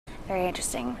Very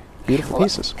interesting. Beautiful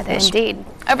pieces. Indeed.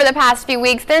 Over the past few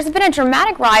weeks, there's been a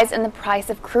dramatic rise in the price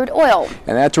of crude oil.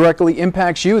 And that directly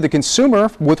impacts you, the consumer,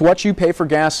 with what you pay for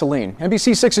gasoline.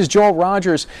 NBC6's Joel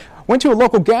Rodgers went to a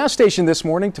local gas station this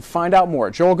morning to find out more.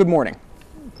 Joel, good morning.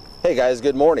 Hey guys,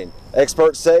 good morning.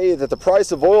 Experts say that the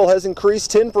price of oil has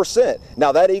increased 10%.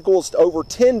 Now that equals over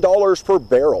 $10 per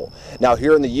barrel. Now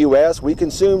here in the U.S., we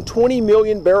consume 20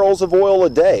 million barrels of oil a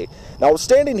day. Now I was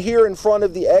standing here in front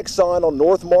of the Exxon on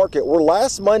North Market, where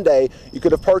last Monday you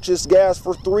could have purchased gas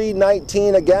for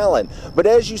 $3.19 a gallon. But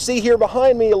as you see here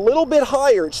behind me, a little bit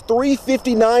higher, it's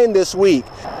 $3.59 this week.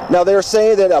 Now they're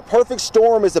saying that a perfect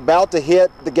storm is about to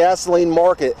hit the gasoline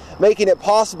market, making it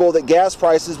possible that gas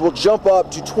prices will jump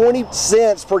up to 20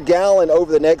 cents per gallon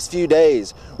over the next few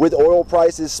days. With oil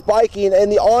prices spiking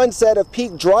and the onset of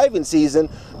peak driving season,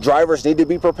 drivers need to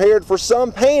be prepared for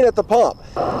some pain at the pump.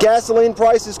 Gasoline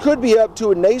prices could be up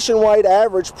to a nationwide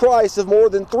average price of more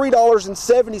than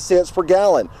 $3.70 per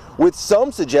gallon, with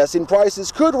some suggesting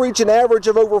prices could reach an average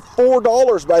of over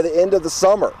 $4 by the end of the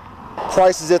summer.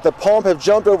 Prices at the pump have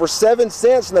jumped over 7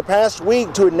 cents in the past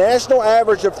week to a national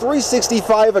average of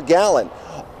 $3.65 a gallon.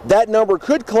 That number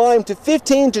could climb to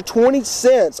 15 to 20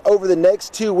 cents over the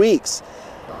next 2 weeks.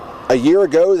 A year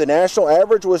ago, the national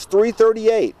average was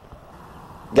 $3.38.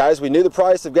 Guys, we knew the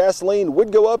price of gasoline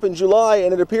would go up in July,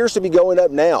 and it appears to be going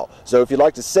up now. So if you'd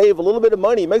like to save a little bit of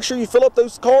money, make sure you fill up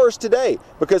those cars today,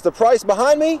 because the price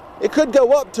behind me, it could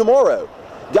go up tomorrow.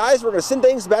 Guys, we're going to send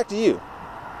things back to you.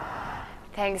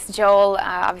 Thanks, Joel.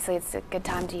 Obviously, it's a good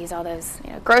time to use all those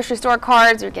grocery store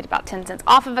cards. You get about 10 cents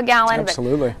off of a gallon.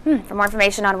 Absolutely. But, for more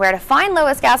information on where to find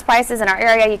lowest gas prices in our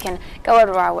area, you can go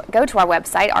to our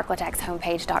website,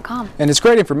 arklatex.homepage.com. And it's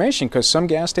great information because some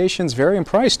gas stations vary in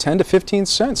price, 10 to 15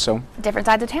 cents. So different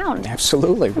sides of town.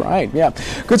 Absolutely, right. Yeah.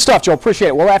 Good stuff, Joel. Appreciate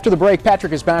it. Well, after the break,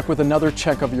 Patrick is back with another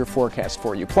check of your forecast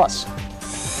for you. Plus.